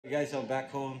Hey guys, I'm back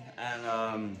home,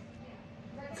 and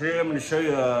today I'm going to show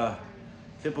you a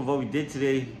clip of what we did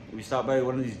today. We stopped by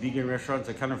one of these vegan restaurants.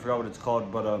 I kind of forgot what it's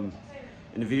called, but in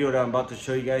the video that I'm about to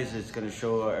show you guys, it's going to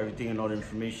show everything and all the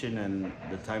information and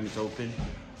the time it's open.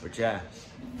 But yeah,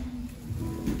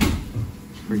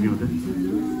 vegan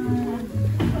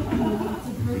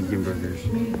burgers.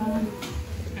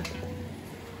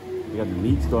 We got the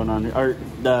meats going on here, or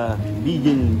the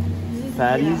vegan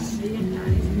patties.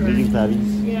 Vegan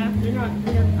patties. Yeah, they're not,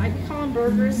 I call them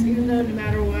burgers, even though no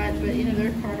matter what, but you know,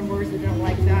 they're carnivores that don't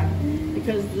like that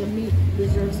because the meat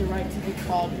reserves the right to be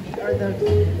called meat, or the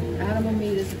animal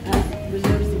meat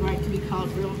reserves the right to be called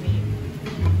real meat.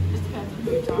 Just depends on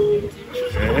who you're talking to.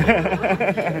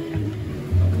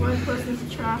 One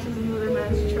person's trash is another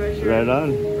man's treasure. Right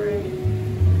on. Right.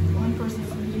 One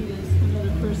person's meat is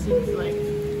another person's, like,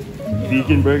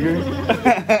 vegan burger.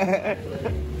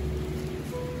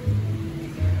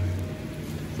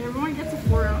 Everyone gets a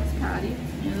 4-ounce patty.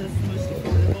 You know, that's the most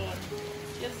affordable.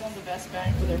 Gives them the best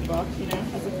bang for their buck, you know,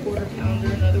 as a quarter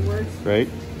pounder, in other words. Right?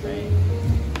 Right.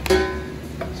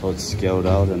 So it's scaled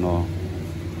out and all.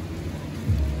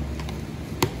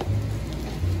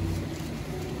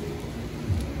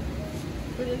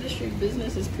 Food industry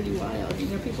business is pretty wild. You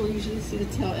know, people usually see the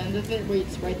tail end of it where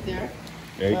it's right there.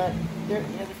 Right. But you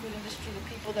know, the food industry, the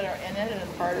people that are in it and a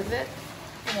part of it,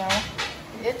 you know,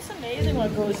 it's amazing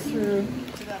what goes through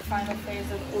to that final phase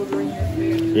of ordering your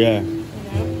food. Yeah. You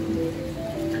know?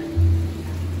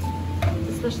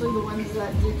 Especially the ones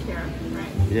that do care,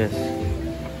 right? Yes.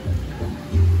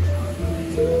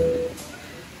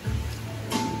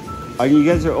 Are you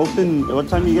guys are open? What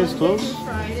time you guys close?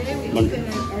 Friday. We open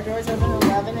our doors open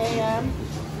 11 a.m.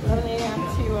 11 a.m.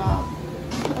 to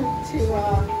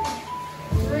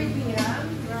 3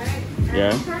 p.m. Right? And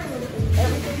Yeah.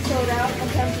 everything's sold out.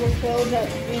 Sometimes we're closed at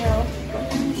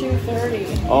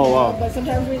 2:30. Oh wow. But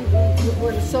sometimes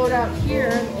we're sold out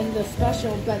here in the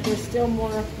special, but there's still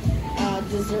more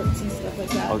desserts and stuff like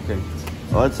that. Okay.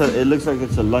 Oh, it looks like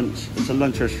it's a lunch. It's a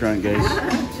lunch restaurant, guys.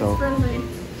 So. It's friendly.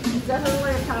 It's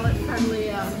definitely a palate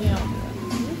friendly meal.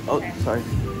 Oh, sorry.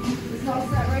 This whole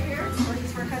set right here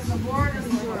is for custom board. This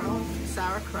is our own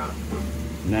sauerkraut.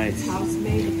 Nice. House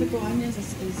made. The pickled onions is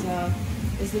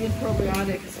the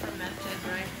probiotic. It's fermented,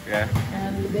 right? Yeah.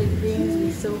 And the baked beans,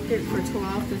 we soak it for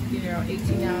 12 to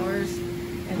 18 hours,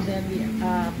 and then we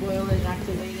boil it and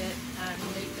activate it, and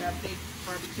make baked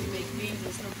barbecue baked beans.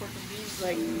 There's no pork and beans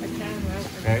like a can, right?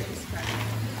 Right.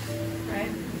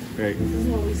 Right. Great. This is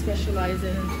what we specialize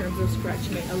in terms of scratch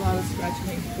make. A lot of scratch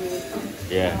made food.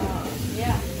 Yeah.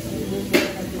 Yeah.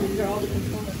 These are all the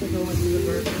components that go into the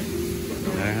burger.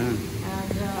 And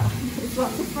it's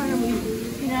lots of fun. And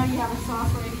you have a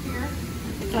sauce right here.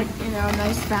 Like,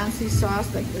 nice fancy sauce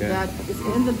like that. It's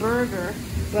in the burger,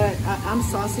 but I'm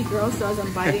saucy girl, so as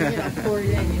I'm biting it, I pour it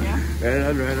in, Right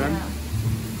on, right on. Yeah.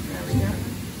 There we go.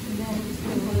 And then we just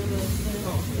put a little bit of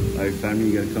cinnamon. All right, family,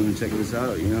 you gotta come and check this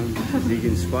out,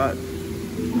 vegan spot.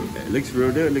 It looks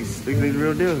real deal, it looks like the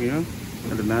real deal,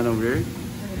 Got the man over here.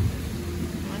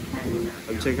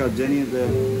 Check out Jenny at the,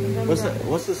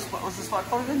 what's the spot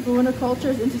called again? Una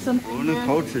Cultures into something Una good.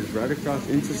 Cultures, right across,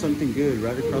 into something good,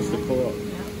 right across the co-op.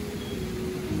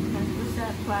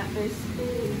 100% plant-based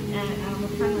and animal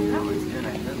friendly. That one's good. I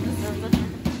love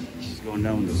it. She's going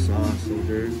down with the sauce over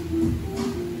there.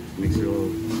 Makes it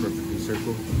all perfectly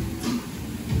circle.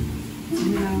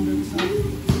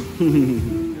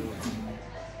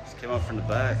 Just came out from the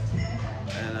back,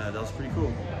 and that was pretty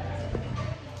cool.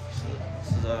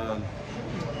 This is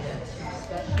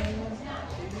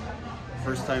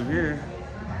first time here.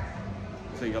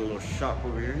 So you got a little shop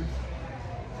over here.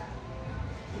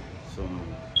 Some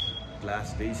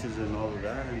glass vases and all of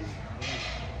that. And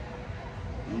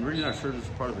I'm really not sure this is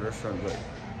part of the restaurant, but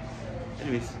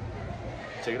anyways,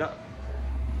 check it out.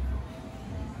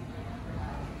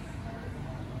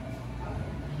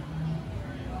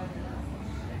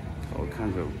 All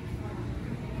kinds of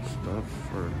stuff.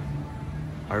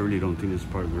 I really don't think this is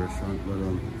part of the restaurant, but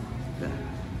yeah.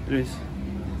 Anyways.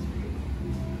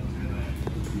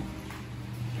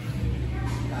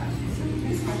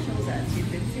 Specials at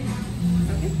 250.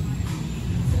 Okay.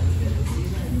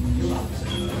 You're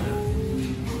welcome.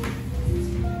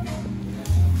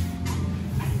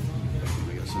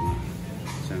 We got some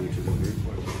sandwiches over here.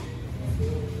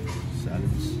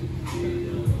 Salads.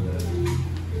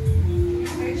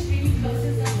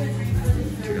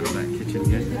 Check out that kitchen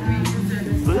again.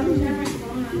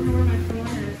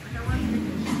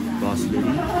 Boss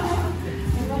lady.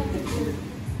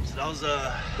 So that was a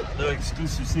little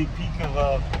exclusive sneak peek of,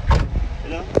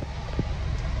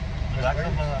 lack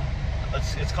of,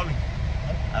 it's coming.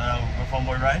 We're from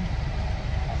Boy Ryan.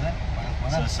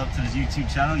 So sub to his YouTube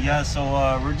channel. Yeah, so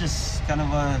we're just kind of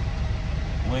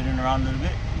waiting around a little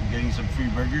bit, getting some free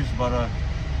burgers. But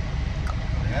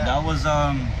that was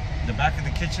the back of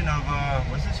the kitchen of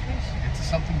what's this place? It's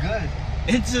something good.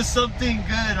 It's just something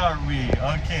good, aren't we?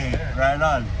 Okay, sure. Right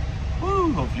on.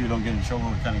 Woo! Hopefully you don't get in trouble.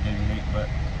 We're kind of getting late, but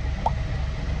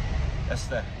that's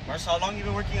that. Marcel, how long you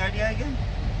been working IDI again?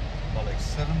 About like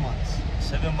 7 months.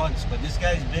 7 months, but this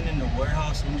guy's been in the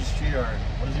warehouse industry, or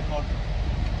what is it called?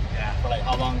 Yeah. For like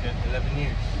how long? 11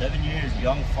 years. 11 years.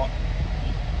 Young Fong.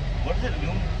 What is it?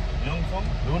 Young Fong?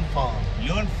 Yoon Fong.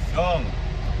 Yoon Fong.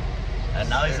 And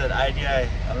now he's at IDI.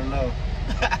 I don't know.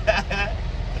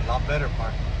 A lot better,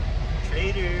 Park.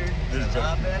 Trader. It's a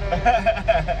lot better.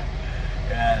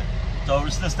 Yeah. So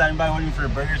we're still standing by waiting for the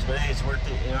burgers, but hey, it's worth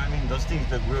it. You know what I mean? Those things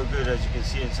look real good, as you can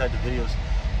see inside the videos.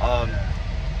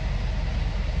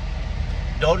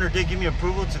 The owner did give me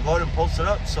approval to go ahead and post it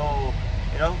up, so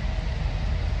you know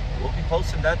we'll be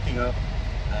posting that thing up.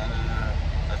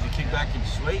 As we kick back and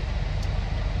just wait,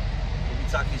 we'll be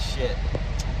talking shit.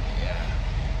 Yeah.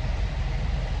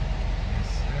 Yes,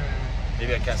 sir.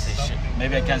 Maybe I can't say shit.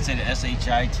 Maybe I can't say the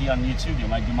SHIT on YouTube. You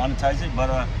might demonetize it, but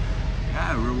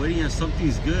yeah, we're waiting at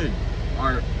something's good.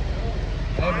 All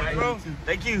right, bro.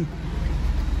 Thank you.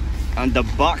 And the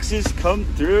boxes come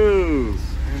through.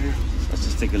 Let's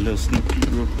just take a little sneak peek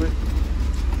real quick.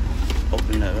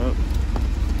 Open that up.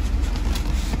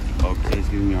 Okay, it's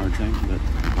giving me a hard time, but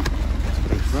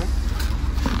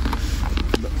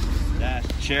that's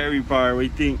cherry part. What do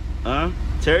you think? Huh?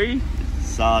 Terry?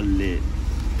 Solid.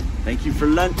 Thank you for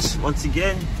lunch once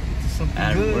again.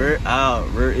 And good. We're out.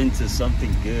 We're into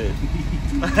something good.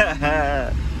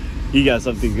 You got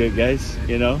something good, guys,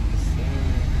 you know?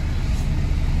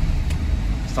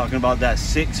 It's talking about that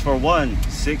 6 for 1.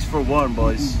 6 for 1,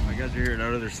 boys. I guys are here at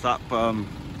another stop.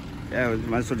 Yeah, we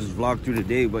might as well just vlog through the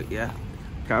day, but yeah.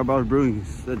 Carabao Brewing.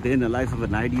 It's the day in the life of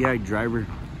an IDI driver.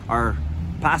 Our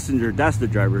passenger, that's the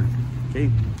driver.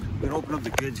 Okay, we're gonna open up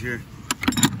the goods here.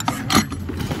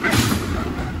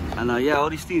 And yeah, all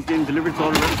these things getting delivered to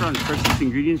all the restaurants. Freshest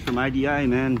ingredients from IDI,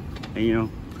 man. And you know,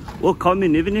 we'll come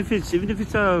in, even if it's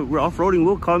we're off-roading,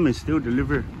 we'll come and still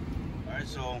deliver. All right,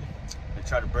 so I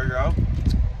tried the burger out.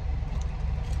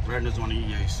 Brad doesn't want to eat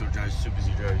yet. He still drives, too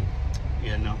busy driving.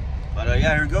 Yeah, no. But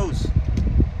yeah, here it goes.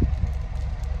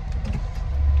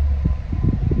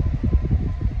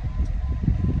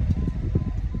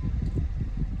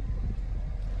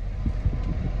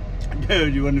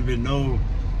 Dude, you wouldn't even know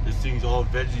this thing's all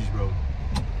veggies, bro.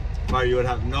 Mario, you would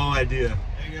have no idea. I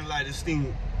ain't gonna lie, this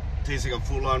thing tastes like a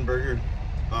full-on burger.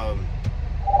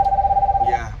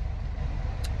 Yeah,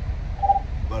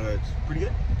 but it's pretty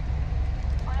good.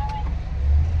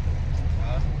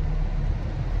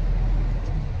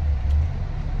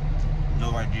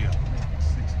 No idea.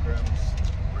 6 grams.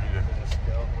 Pretty good.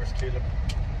 Where's Caleb?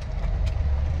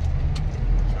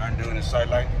 So I'm doing a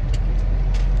sideline.